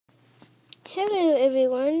Hello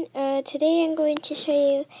everyone, today I'm going to show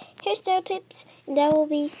you hairstyle tips that will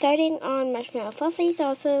be starting on marshmallow fluffies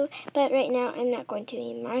also, but right now I'm not going to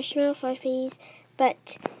be marshmallow fluffies,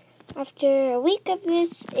 but after a week of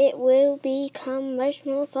this it will become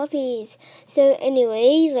marshmallow fluffies. So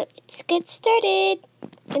anyway, let's get started.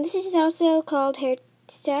 And this is also called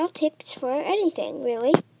hairstyle tips for anything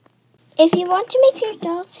really. If you want to make your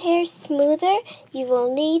doll's hair smoother, you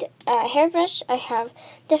will need a hairbrush. I have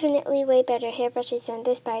definitely way better hairbrushes than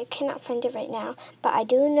this, but I cannot find it right now. But I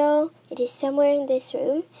do know it is somewhere in this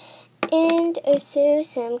room. And also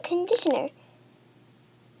some conditioner.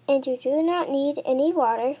 And you do not need any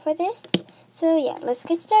water for this. So yeah, let's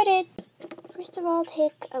get started. First of all,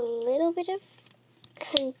 take a little bit of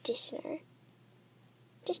conditioner.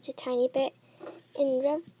 Just a tiny bit. And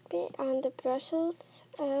rub it on the bristles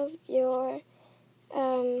of your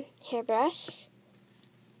hairbrush,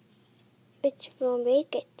 which will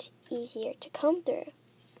make it easier to comb through.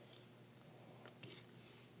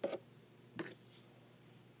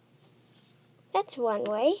 That's one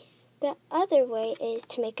way. The other way is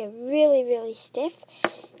to make it really, really stiff,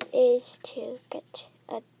 is to get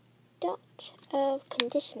a dot of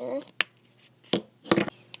conditioner.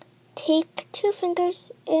 Take 2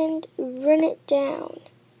 fingers and run it down.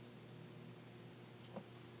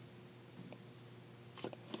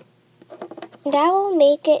 That will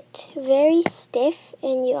make it very stiff,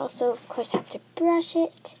 and you also, of course, have to brush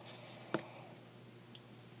it.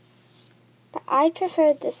 But I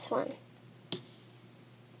prefer this one.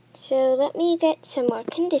 So let me get some more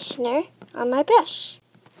conditioner on my brush.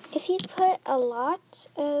 If you put a lot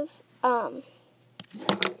of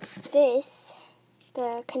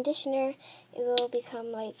the conditioner, it will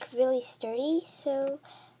become like really sturdy. So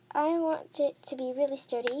I want it to be really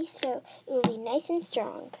sturdy, so it will be nice and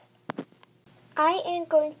strong. I am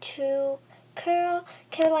going to curl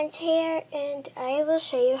Caroline's hair, and I will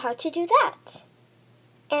show you how to do that.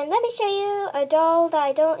 And let me show you a doll that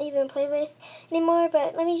I don't even play with anymore,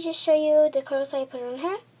 but let me just show you the curls I put on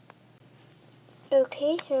her.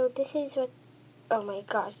 Okay, so this is what, oh my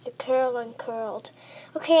gosh, the curl uncurled.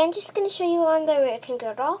 Okay, I'm just going to show you on the American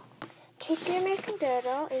Girl doll. Take your American Girl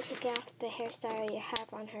doll and take off the hairstyle you have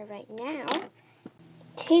on her right now.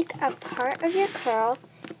 Take a part of your curl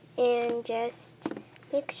and just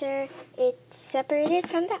make sure it's separated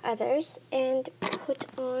from the others and put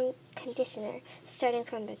on conditioner, starting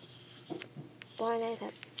from the one at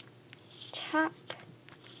the top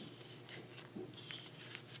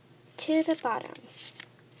to the bottom.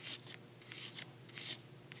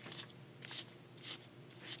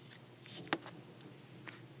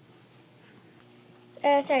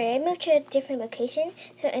 Sorry, I moved to a different location.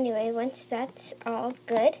 So anyway, once that's all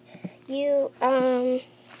good, you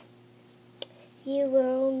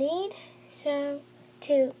will need some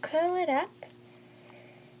to curl it up.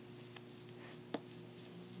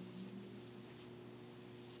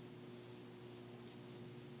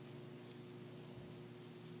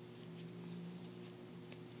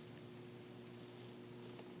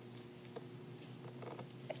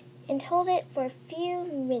 And hold it for a few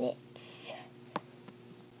minutes.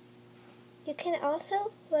 You can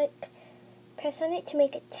also press on it to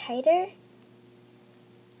make it tighter.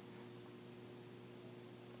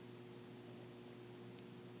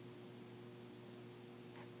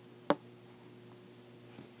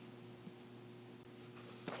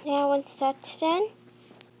 Now once that's done,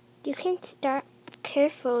 you can start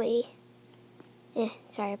carefully,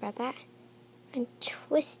 sorry about that, I'm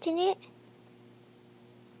twisting it,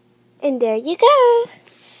 and there you go,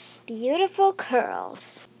 beautiful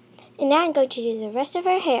curls. And now I'm going to do the rest of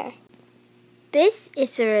her hair. This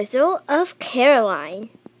is the result of Caroline.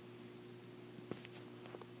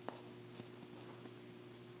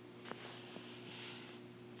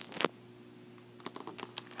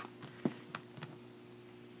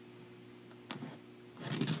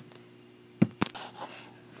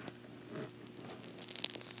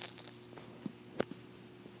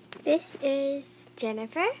 This is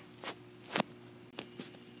Jennifer.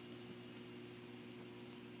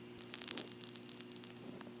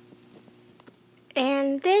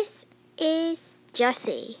 And this is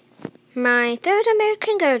Jessie, my third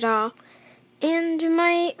American Girl doll, and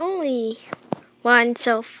my only one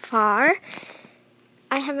so far.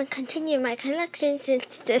 I haven't continued my collection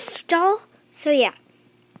since this doll, so yeah.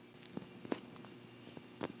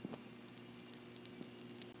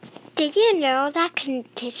 Did you know that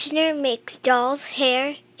conditioner makes doll's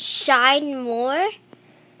hair shine more?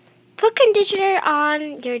 Put conditioner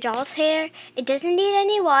on your doll's hair. It doesn't need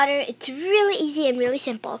any water. It's really easy and really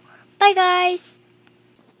simple. Bye guys!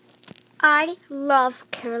 I love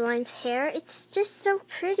Caroline's hair. It's just so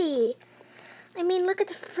pretty. I mean, look at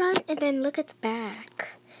the front and then look at the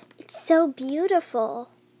back. It's so beautiful.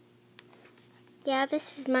 Yeah,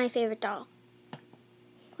 this is my favorite doll.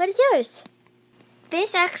 What is yours?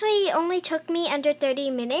 This actually only took me under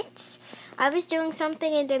 30 minutes. I was doing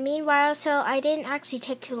something in the meanwhile, so I didn't actually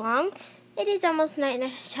take too long. It is almost night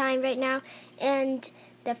time right now, and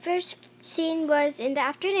the first scene was in the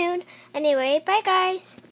afternoon. Anyway, bye guys!